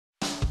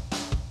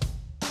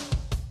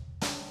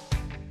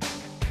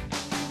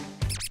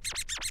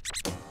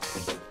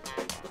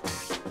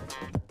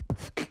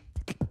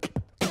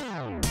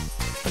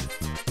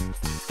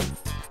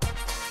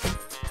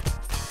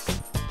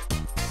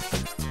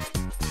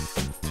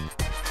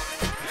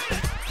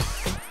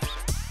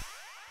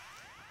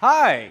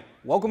Hi,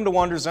 welcome to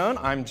Wonder Zone.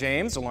 I'm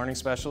James, a learning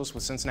specialist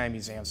with Cincinnati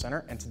Museum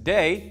Center, and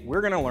today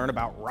we're going to learn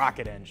about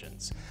rocket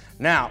engines.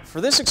 Now, for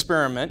this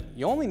experiment,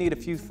 you only need a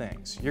few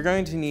things. You're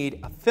going to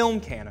need a film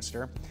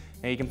canister.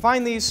 Now, you can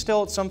find these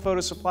still at some photo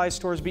supply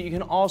stores, but you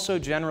can also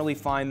generally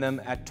find them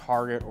at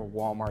Target or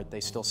Walmart. They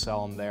still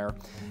sell them there.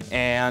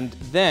 And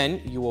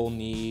then you will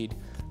need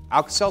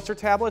Alka-Seltzer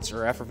tablets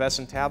or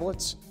Effervescent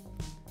tablets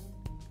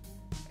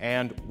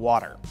and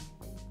water.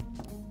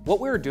 What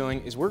we're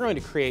doing is we're going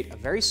to create a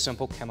very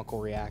simple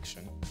chemical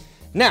reaction.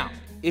 Now,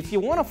 if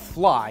you want to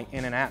fly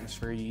in an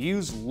atmosphere, you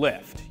use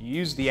lift. You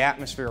use the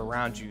atmosphere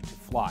around you to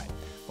fly.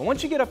 But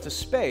once you get up to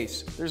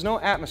space, there's no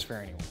atmosphere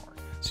anymore.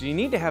 So you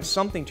need to have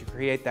something to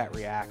create that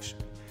reaction.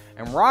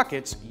 And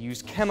rockets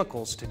use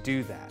chemicals to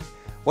do that.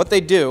 What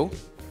they do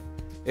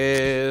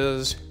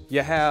is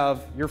you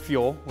have your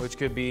fuel, which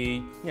could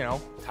be,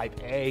 type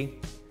A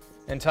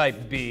and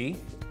type B.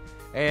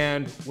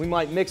 And we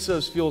might mix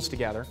those fuels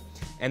together,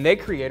 and they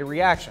create a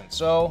reaction.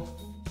 So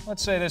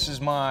let's say this is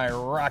my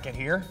rocket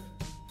here.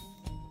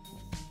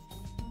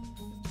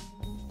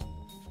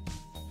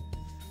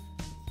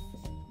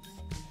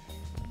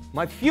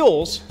 My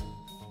fuels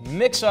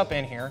mix up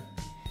in here,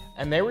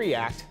 and they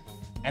react,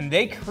 and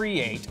they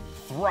create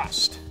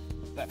thrust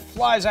that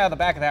flies out of the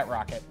back of that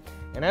rocket.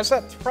 And as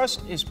that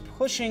thrust is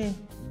pushing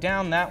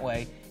down that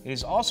way, it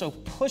is also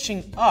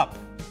pushing up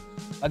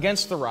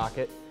against the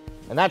rocket,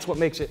 and that's what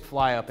makes it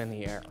fly up in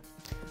the air.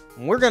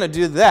 And we're going to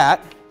do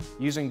that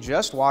using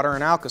just water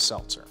and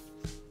Alka-Seltzer.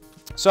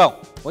 So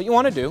what you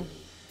want to do,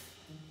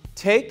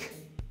 take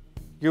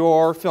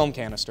your film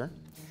canister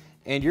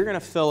and you're going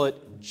to fill it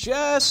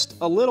just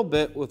a little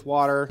bit with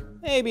water,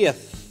 maybe a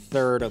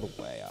third of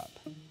the way up.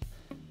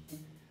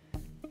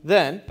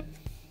 Then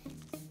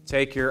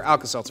take your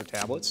Alka-Seltzer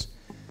tablets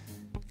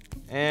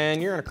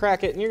and you're going to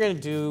crack it and you're going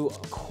to do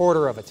a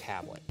quarter of a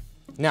tablet.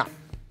 Now,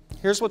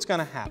 here's what's going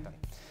to happen.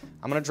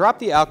 I'm going to drop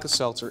the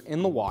Alka-Seltzer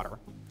in the water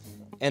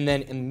and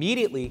then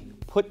immediately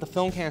put the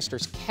film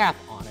canister's cap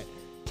on it,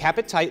 cap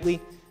it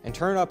tightly, and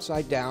turn it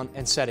upside down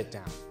and set it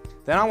down.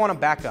 Then I want to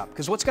back up,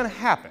 because what's going to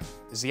happen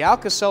is the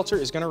Alka-Seltzer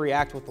is going to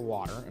react with the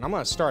water, and I'm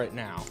going to start it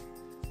now.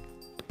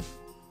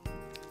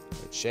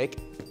 Let's shake.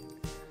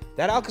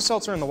 That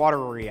Alka-Seltzer and the water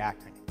are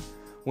reacting.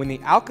 When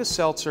the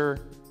Alka-Seltzer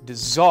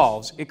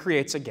dissolves, it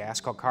creates a gas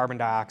called carbon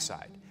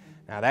dioxide.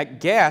 Now that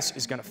gas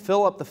is going to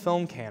fill up the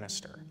film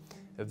canister.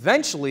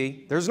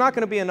 Eventually, there's not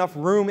going to be enough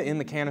room in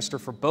the canister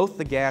for both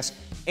the gas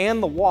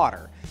and the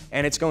water,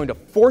 and it's going to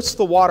force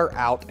the water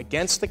out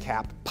against the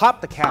cap,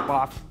 pop the cap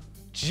off,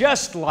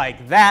 just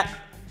like that,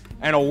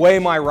 and away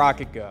my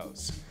rocket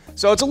goes.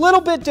 So it's a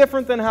little bit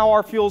different than how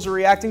our fuels are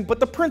reacting, but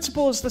the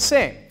principle is the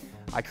same.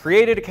 I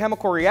created a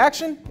chemical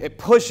reaction, it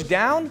pushed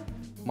down,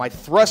 my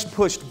thrust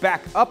pushed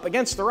back up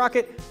against the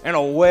rocket, and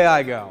away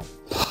I go.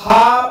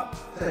 Pop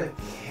the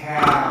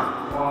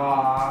cap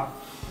off.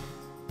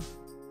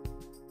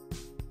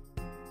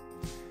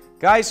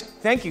 Guys,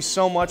 thank you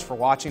so much for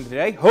watching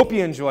today. Hope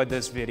you enjoyed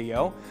this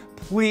video.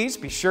 Please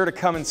be sure to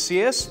come and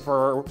see us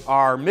for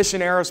our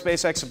Mission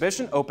Aerospace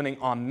exhibition opening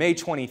on May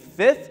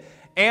 25th.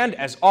 And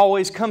as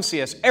always, come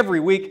see us every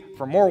week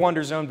for more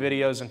Wonder Zone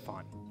videos and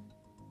fun.